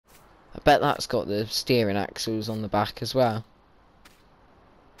bet that's got the steering axles on the back as well.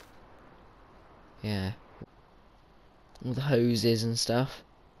 Yeah. All the hoses and stuff.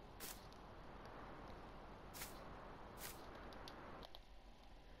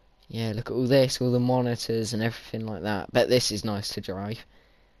 Yeah, look at all this, all the monitors and everything like that. Bet this is nice to drive.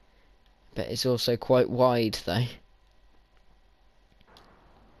 Bet it's also quite wide though.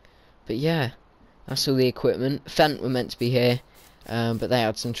 But yeah, that's all the equipment. Fent were meant to be here, but they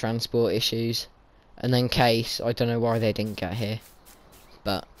had some transport issues. And then Case, I don't know why they didn't get here.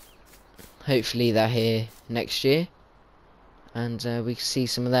 But hopefully they're here next year. And we can see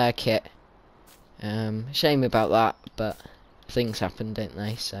some of their kit. Shame about that, but things happen, don't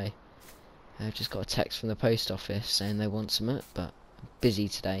they? So I've just got a text from the post office saying they want some, but I'm busy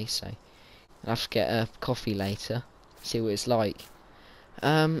today, so I'll have to get a coffee later, see what it's like.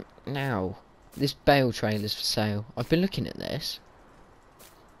 Now, this bale trailer's for sale. I've been looking at this,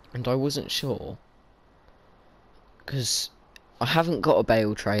 and I wasn't sure, because I haven't got a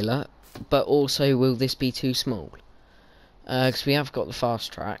bale trailer, but also will this be too small? Because we have got the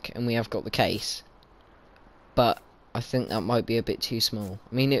fast track, and we have got the Case, but I think that might be a bit too small.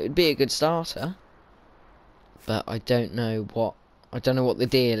 I mean, it would be a good starter, but I don't know what the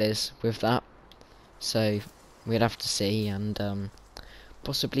deal is with that. So we'd have to see and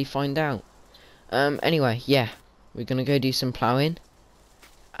possibly find out. Anyway, yeah, we're gonna go do some ploughing,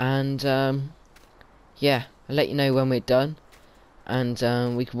 and yeah, I'll let you know when we're done,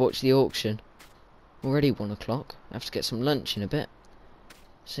 and we can watch the auction. Already 1 o'clock. I have to get some lunch in a bit.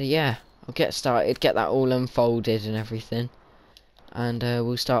 So yeah, I'll get started, get that all unfolded and everything, and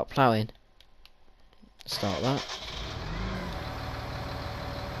we'll start ploughing. Start that.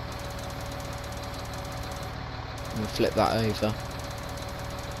 And we'll flip that over.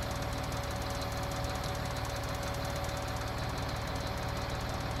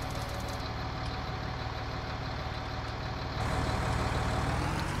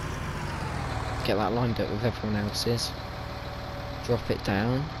 Get that lined up with everyone else's. Drop it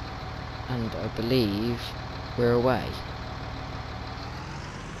down. And I believe we're away.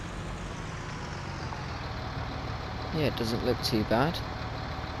 Yeah, it doesn't look too bad.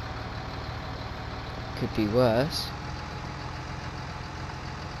 Could be worse.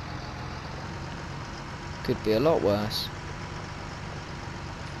 Could be a lot worse.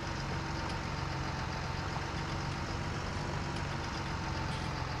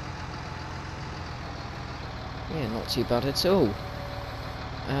 Yeah, not too bad at all.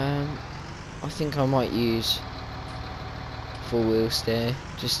 I think I might use four-wheel steer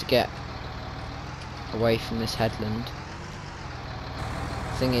just to get away from this headland.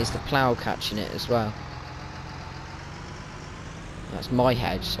 Thing is, the plough catching it as well. That's my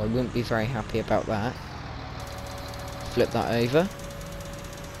hedge, so I wouldn't be very happy about that. Flip that over.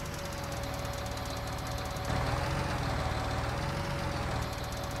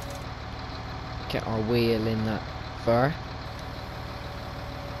 Get our wheel in that fur.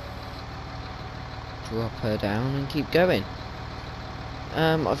 Drop her down and keep going.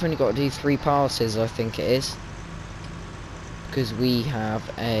 I've only got to do 3 passes, I think it is, because we have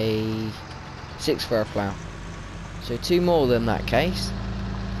a 6 furrow plough. So 2 more than that Case,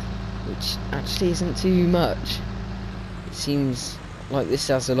 which actually isn't too much. It seems like this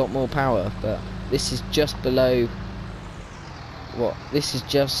has a lot more power, but this is just below what, this is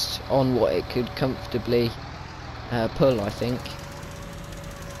just on what it could comfortably pull, I think.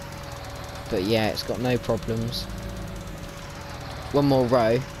 But yeah, it's got no problems. 1 more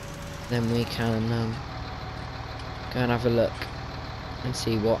row, then we can go and have a look and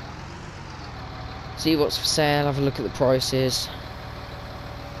see what's for sale. Have a look at the prices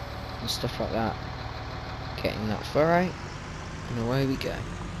and stuff like that. Getting that furrow, and away we go.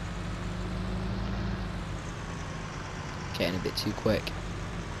 Getting a bit too quick.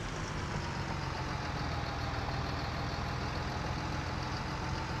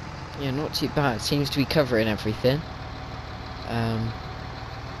 Yeah, not too bad. Seems to be covering everything.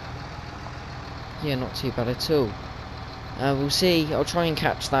 Yeah, not too bad at all. We'll see. I'll try and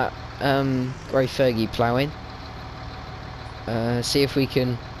catch that grey Fergie ploughing. See if we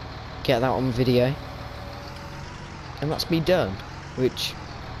can get that on video. And that's me done. Which,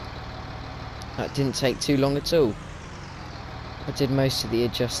 that didn't take too long at all. I did most of the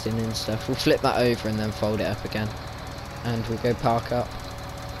adjusting and stuff. We'll flip that over and then fold it up again. And we'll go park up.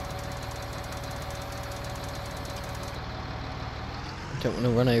 Don't want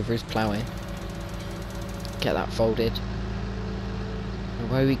to run over his ploughing. Get that folded. And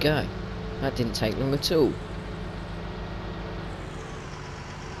away we go. That didn't take long at all.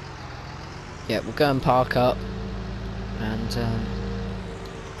 Yeah, we'll go and park up. And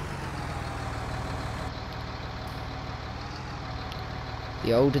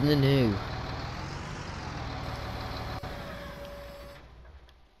The old and the new.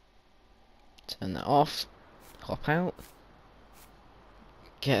 Turn that off. Hop out.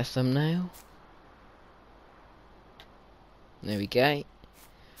 Get a thumbnail. There we go.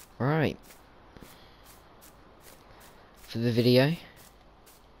 Right. For the video.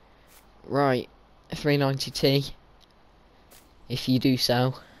 Right. A 390T. If you do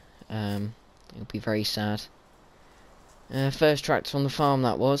sell, it'll be very sad. First tractor on the farm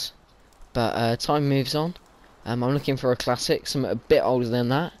that was. But time moves on. I'm looking for a classic, something a bit older than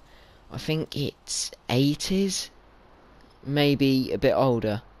that. I think it's 80s. Maybe a bit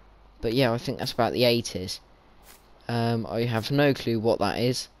older. But yeah, I think that's about the 80s. I have no clue what that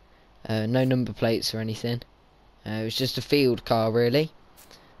is. No number plates or anything. It was just a field car, really.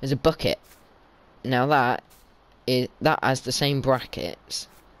 There's a bucket. Now that has the same brackets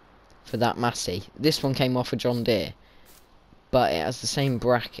for that Massey. This one came off a John Deere, but it has the same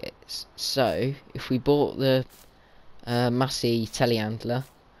brackets. So if we bought the Massey telehandler,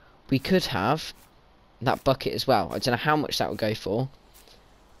 we could have that bucket as well. I don't know how much that would go for,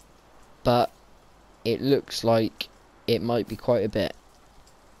 but it looks like it might be quite a bit.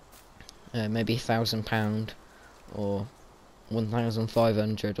 Maybe £1,000 or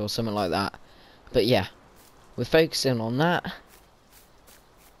 1,500 or something like that. But yeah, we're focusing on that.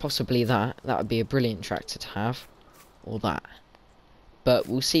 Possibly that would be a brilliant tractor to have, or that. But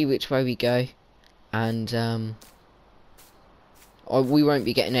we'll see which way we go, and we won't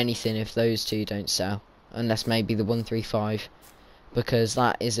be getting anything if those two don't sell, unless maybe the 135, because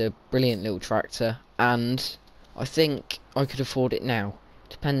that is a brilliant little tractor, and I think I could afford it now.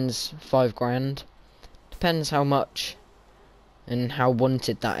 Depends, £5 depends how much and how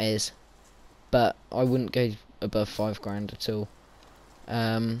wanted that is, but I wouldn't go above £5 at all.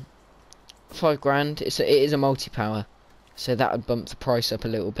 £5, it is a multi-power, so that would bump the price up a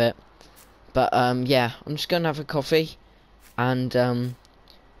little bit. But yeah, I'm just gonna have a coffee, and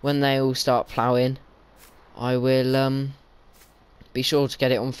when they all start ploughing, I will be sure to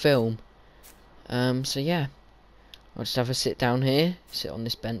get it on film. So yeah, I'll just have a sit down here, sit on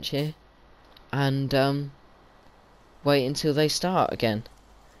this bench here, and wait until they start again.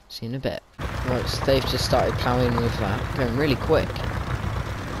 See you in a bit. Right, so they've just started ploughing with that, going really quick.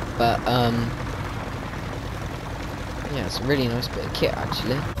 But yeah, it's a really nice bit of kit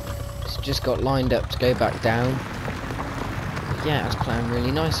actually. It's just got lined up to go back down. But yeah, it's ploughing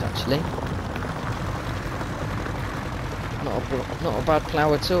really nice actually. Not a bad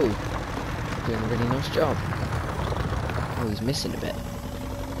plough at all. Doing a really nice job. Oh, he's missing a bit.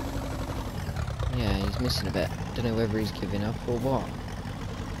 Yeah, he's missing a bit. Don't know whether he's giving up or what.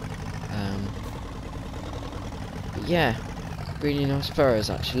 But yeah, really nice furrows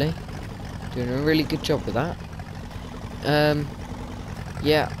actually. Doing a really good job with that.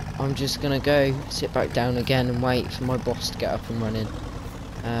 Yeah, I'm just gonna go sit back down again and wait for my boss to get up and running.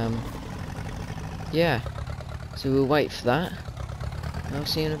 Yeah, so we'll wait for that. And I'll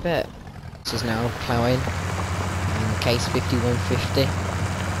see you in a bit. This is now ploughing. Case 5150.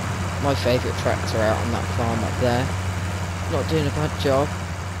 My favourite tractor out on that farm up there. Not doing a bad job.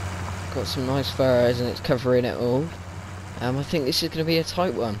 Got some nice furrows and it's covering it all. I think this is going to be a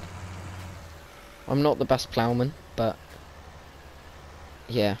tight one. I'm not the best ploughman, but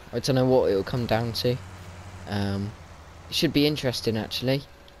yeah, I don't know what it'll come down to. It should be interesting actually.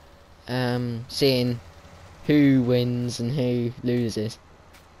 Seeing who wins and who loses.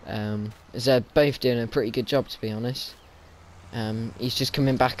 As they're both doing a pretty good job, to be honest. He's just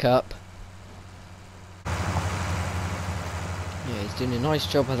coming back up. Yeah, he's doing a nice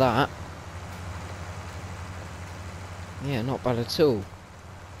job of that. Yeah, not bad at all.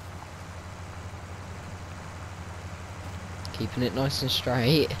 Keeping it nice and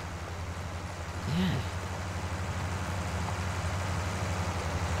straight. Yeah.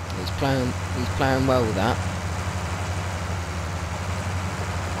 He's ploughing well with that.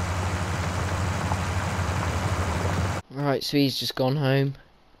 Right, so he's just gone home.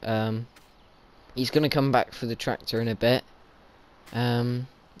 He's going to come back for the tractor in a bit.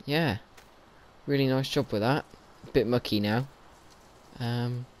 Yeah, really nice job with that. A bit mucky now.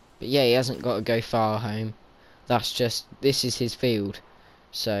 But yeah, he hasn't got to go far home. This is his field.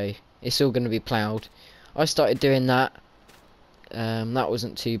 So, it's all going to be ploughed. I started doing that. That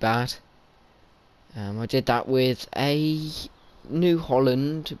wasn't too bad. I did that with a New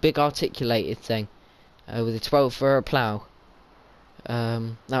Holland big articulated thing. With a 12 furrow plough.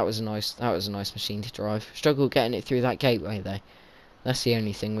 That was a nice machine to drive. Struggled getting it through that gateway though. That's the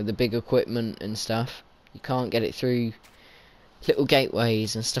only thing with the big equipment and stuff. You can't get it through little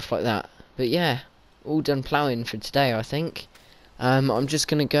gateways and stuff like that. But yeah, all done ploughing for today I think. I'm just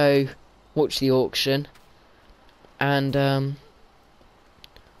gonna go watch the auction, and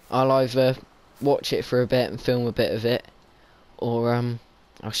I'll either watch it for a bit and film a bit of it, or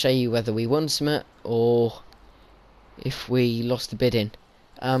I'll show you whether we won something or if we lost the bidding,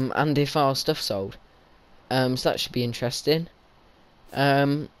 and if our stuff sold. So that should be interesting.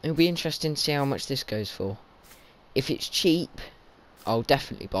 It'll be interesting to see how much this goes for. If it's cheap, I'll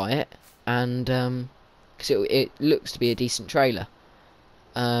definitely buy it, and because it looks to be a decent trailer.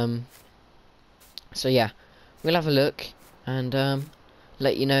 So yeah, we'll have a look and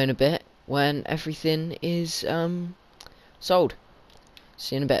let you know in a bit when everything is sold.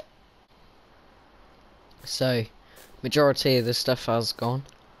 See you in a bit. So, majority of the stuff has gone.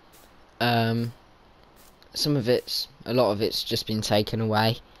 A lot of it's just been taken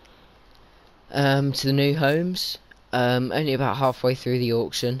away to the new homes. Only about halfway through the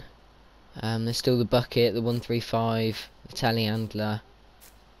auction. There's still the bucket, the 135, the telehandler,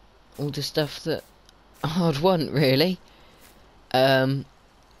 all the stuff that I'd want really.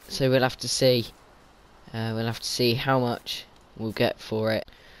 So we'll have to see. We'll have to see how much we'll get for it.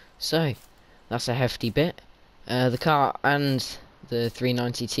 So that's a hefty bit. The car and the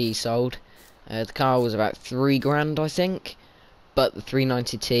 390T sold. The car was about 3 grand, I think, but the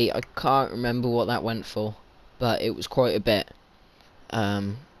 390T, I can't remember what that went for, but it was quite a bit.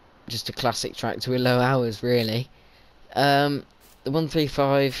 Just a classic tractor with low hours, really. The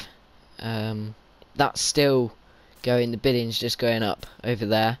 135, that's still going. The bidding's just going up over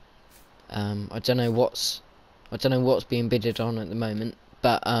there. I don't know what's being bidded on at the moment,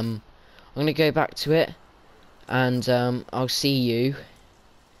 but I'm gonna go back to it, and I'll see you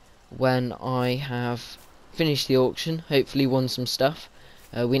when I have finished the auction. Hopefully won some stuff.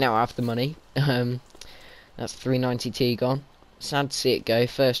 We now have the money. That's 390T gone. Sad to see it go.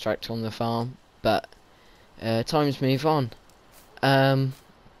 First tractor on the farm, but times move on.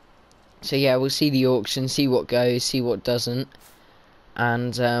 So yeah, we'll see the auction, see what goes, see what doesn't,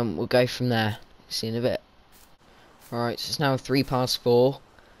 and we'll go from there. See you in a bit. Alright, so it's now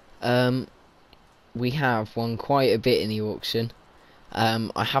 4:03. We have won quite a bit in the auction.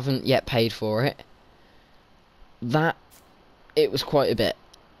 I haven't yet paid for it. It was quite a bit,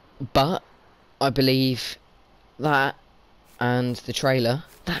 but I believe that and the trailer.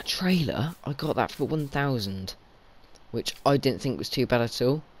 That trailer, I got that for 1,000, which I didn't think was too bad at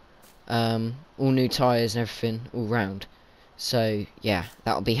all. All new tyres and everything all round. So yeah,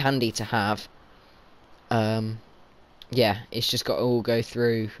 that'll be handy to have. Yeah, it's just got to all go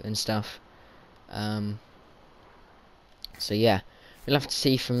through and stuff. So yeah, we'll have to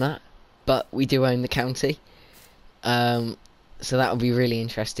see from that. But we do own the county. So that'll be really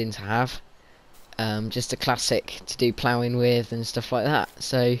interesting to have. Just a classic to do ploughing with and stuff like that.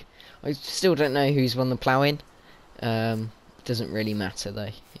 So I still don't know who's won the ploughing. Doesn't really matter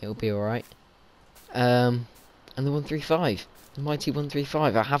though. It'll be alright. And the 135, the mighty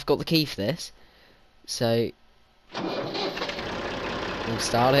 135. I have got the key for this, so we'll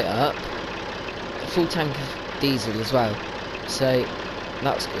start it up. A full tank of diesel as well, so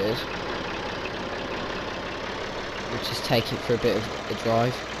that's good. We'll just take it for a bit of a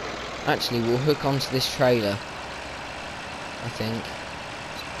drive. Actually, we'll hook onto this trailer, I think.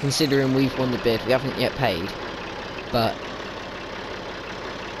 Considering we've won the bid, we haven't yet paid, but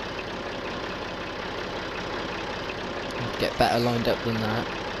get better lined up than that.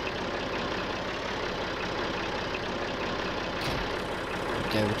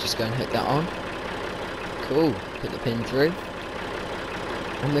 Okay, we'll just go and hook that on. Cool, put the pin through,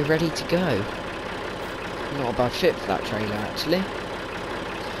 and we're ready to go. Not a bad fit for that trailer, actually.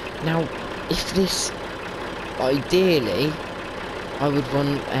 Now, if this, ideally, I would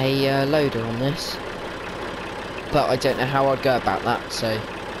run a loader on this, but I don't know how I'd go about that, so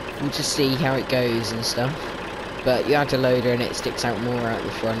we'll just see how it goes and stuff. But you add a loader and it sticks out more out the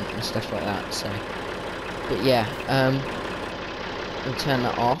front and stuff like that, so. But yeah, we'll turn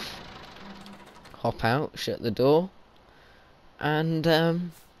that off, hop out, shut the door, and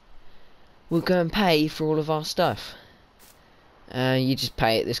we'll go and pay for all of our stuff. You just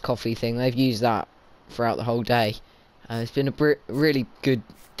pay at this coffee thing. They've used that throughout the whole day. It's been a really good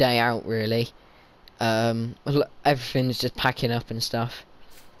day out, really. Everything's just packing up and stuff.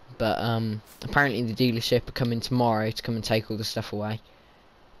 But apparently the dealership are coming tomorrow to come and take all the stuff away.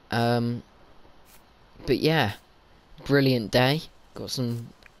 But yeah, brilliant day. Got some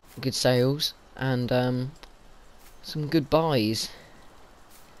good sales and some good buys.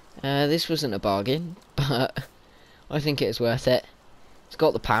 This wasn't a bargain, but I think it's worth it. It's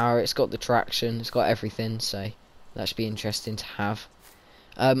got the power, it's got the traction, it's got everything, so that should be interesting to have.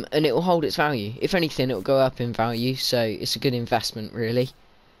 and it will hold its value. If anything, it will go up in value, so it's a good investment, really.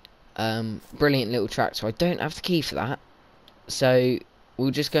 Brilliant little tractor. I don't have the key for that, so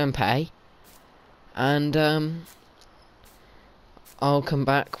we'll just go and pay, and I'll come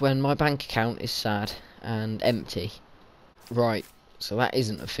back when my bank account is sad and empty. Right, so that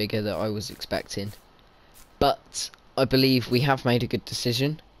isn't a figure that I was expecting, but I believe we have made a good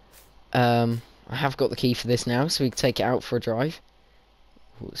decision. I have got the key for this now, so we can take it out for a drive.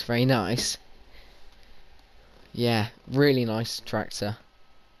 Ooh, it's very nice. Yeah, really nice tractor.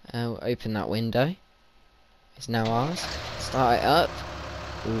 We'll open that window. It's now ours. Start it up.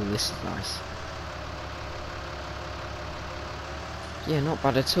 Ooh, this is nice. Yeah, not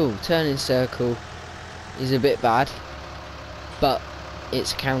bad at all. Turning circle is a bit bad, but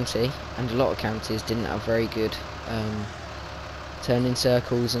it's a county, and a lot of counties didn't have very good turning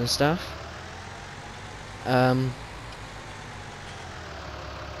circles and stuff. So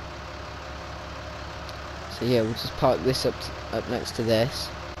yeah, we'll just park this up next to this,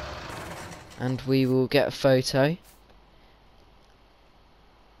 and we will get a photo,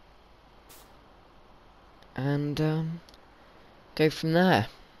 and go from there.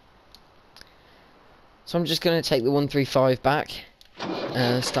 So I'm just going to take the 135 back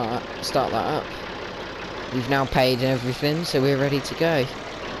and start that up. We've now paid and everything, so we're ready to go.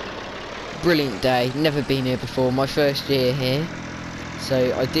 Brilliant day, never been here before, my first year here,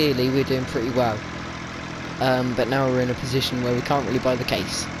 so ideally we're doing pretty well. But now we're in a position where we can't really buy the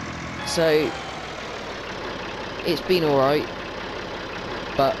case, so it's been alright,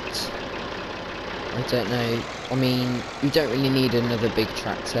 but I don't know. I mean, we don't really need another big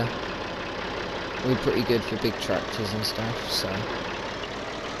tractor. We're pretty good for big tractors and stuff, so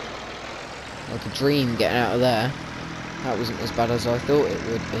like a dream getting out of there. That wasn't as bad as I thought it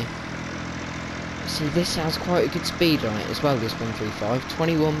would be. See, this has quite a good speed on it as well, this 135,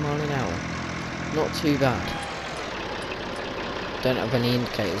 21 mile an hour. Not too bad. Don't have any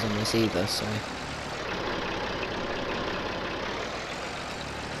indicators on this either, so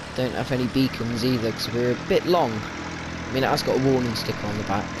don't have any beacons either, because we're a bit long. I mean, it has got a warning sticker on the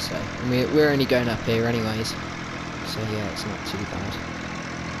back, so I mean, we're only going up here anyways, so yeah, it's not too bad.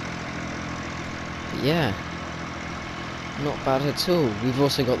 But yeah, not bad at all. We've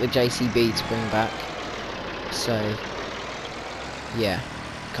also got the JCB to bring back, so yeah,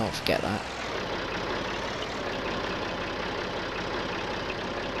 can't forget that.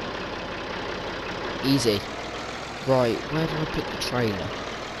 Easy. Right, where do I put the trailer?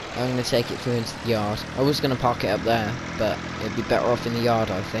 I'm going to take it through into the yard. I was going to park it up there, but it'd be better off in the yard,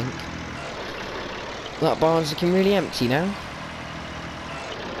 I think. That barn's looking really empty now.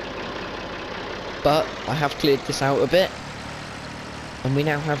 But I have cleared this out a bit, and we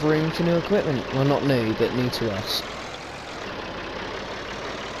now have room for new equipment. Well, not new, but new to us.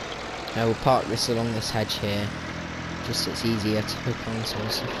 Now we'll park this along this hedge here, just so it's easier to hook onto.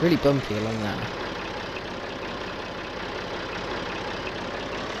 It's really bumpy along there.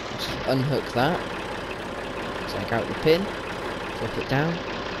 Unhook that, take out the pin, drop it down,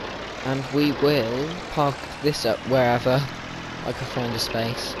 and we will park this up wherever I can find a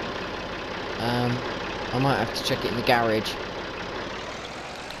space. I might have to check it in the garage.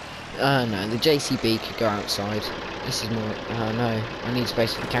 No, the JCB could go outside. This is more, no, I need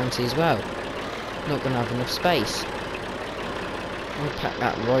space for the county as well. Not going to have enough space. I'll pack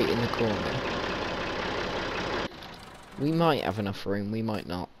that right in the corner. We might have enough room, we might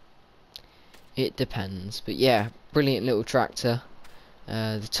not. It depends, but yeah, brilliant little tractor.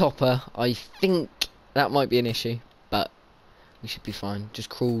 The topper, I think that might be an issue, but we should be fine. Just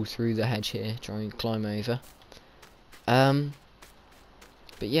crawl through the hedge here, try and climb over. But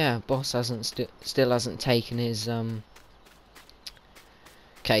yeah, boss hasn't still hasn't taken his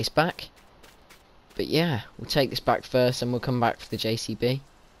case back. But yeah, we'll take this back first, and we'll come back for the JCB.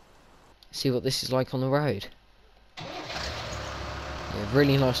 See what this is like on the road. Yeah,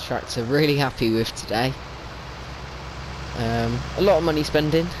 really nice tractor, really happy with today. A lot of money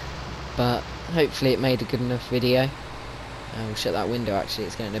spending, but hopefully it made a good enough video. We'll shut that window actually,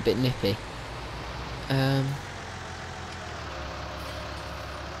 it's getting a bit nippy. Now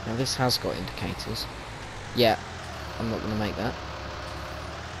this has got indicators. Yeah, I'm not going to make that.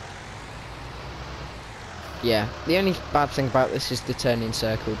 Yeah, the only bad thing about this is the turning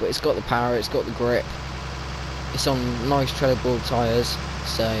circle, but it's got the power, it's got the grip. It's on nice treadable tyres,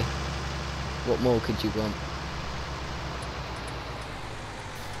 so what more could you want?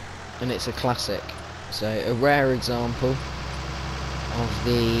 And it's a classic, so a rare example of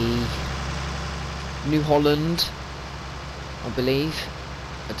the New Holland, I believe.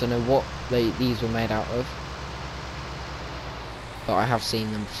 I don't know what these were made out of. but I have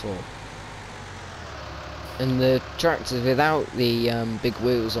seen them before. And the tractors without the big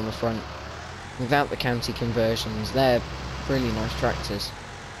wheels on the front, without the county conversions, they're really nice tractors.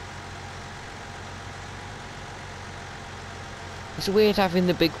 It's weird having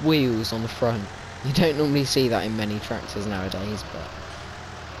the big wheels on the front. You don't normally see that in many tractors nowadays, but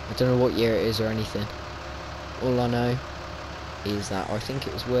I don't know what year it is or anything. All I know is that I think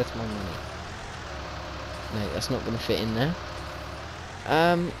it was worth my money. No, that's not going to fit in there.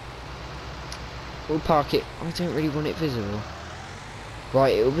 We'll park it. I don't really want it visible.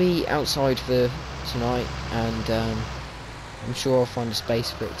 Right, it'll be outside for tonight, and I'm sure I'll find a space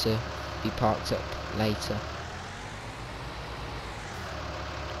for it to be parked up later.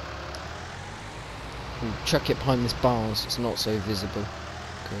 We'll chuck it behind this barn so it's not so visible,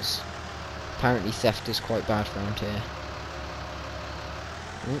 because apparently theft is quite bad around here.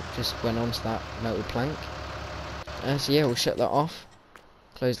 Oh, just went onto that metal plank. So yeah, we'll shut that off,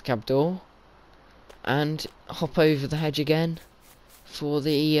 close the cab door, and hop over the hedge again for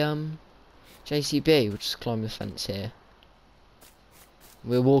the JCB. We'll just climb the fence here.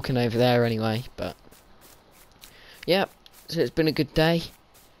 We're walking over there anyway, but yeah, so it's been a good day.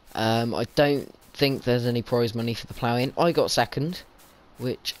 I don't think there's any prize money for the ploughing. I got second,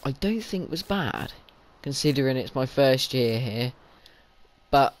 which I don't think was bad, considering it's my first year here.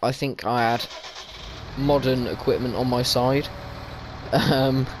 But I think I had modern equipment on my side.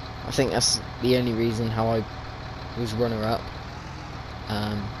 I think that's the only reason how I was runner-up.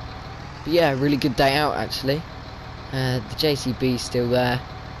 But yeah, really good day out actually. The JCB's still there.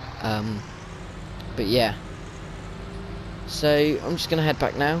 But yeah. So I'm just gonna head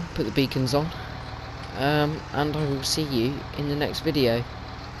back now, put the beacons on, and I will see you in the next video.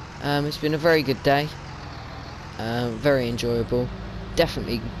 It's been a very good day. Very enjoyable.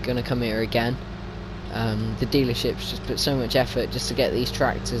 Definitely gonna come here again. The dealerships just put so much effort just to get these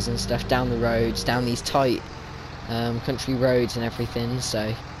tractors and stuff down the roads, down these tight country roads and everything,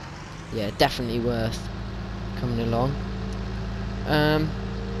 so yeah, definitely worth coming along.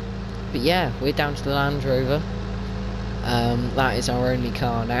 But yeah, we're down to the Land Rover. That is our only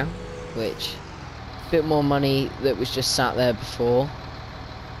car now, which a bit more money that was just sat there before.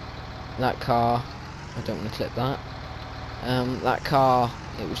 That car, I don't want to clip that. That car,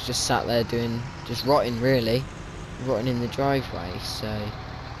 it was just sat there doing, just rotting really, rotting in the driveway, so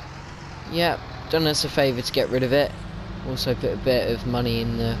yeah, done us a favour to get rid of it. Also put a bit of money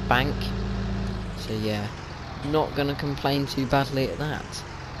in the bank, so yeah, not gonna complain too badly at that.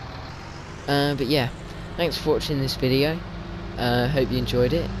 But yeah, thanks for watching this video. Hope you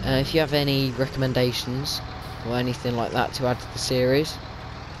enjoyed it. If you have any recommendations or anything like that to add to the series,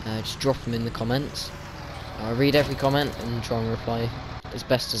 just drop them in the comments. I read every comment and try and reply as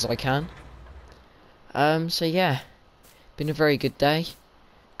best as I can. So yeah, been a very good day.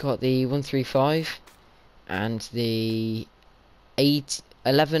 Got the 135 and the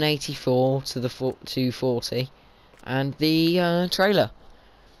 1184 to the 240 and the trailer,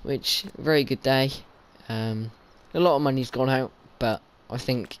 which very good day. A lot of money's gone out, but I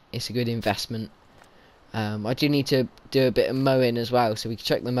think it's a good investment. I do need to do a bit of mowing as well, so we can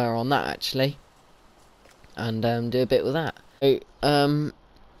check the mower on that actually, and do a bit with that. So,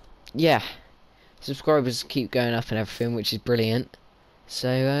 yeah, subscribers keep going up and everything, which is brilliant.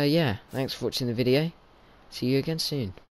 So yeah, thanks for watching the video. See you again soon.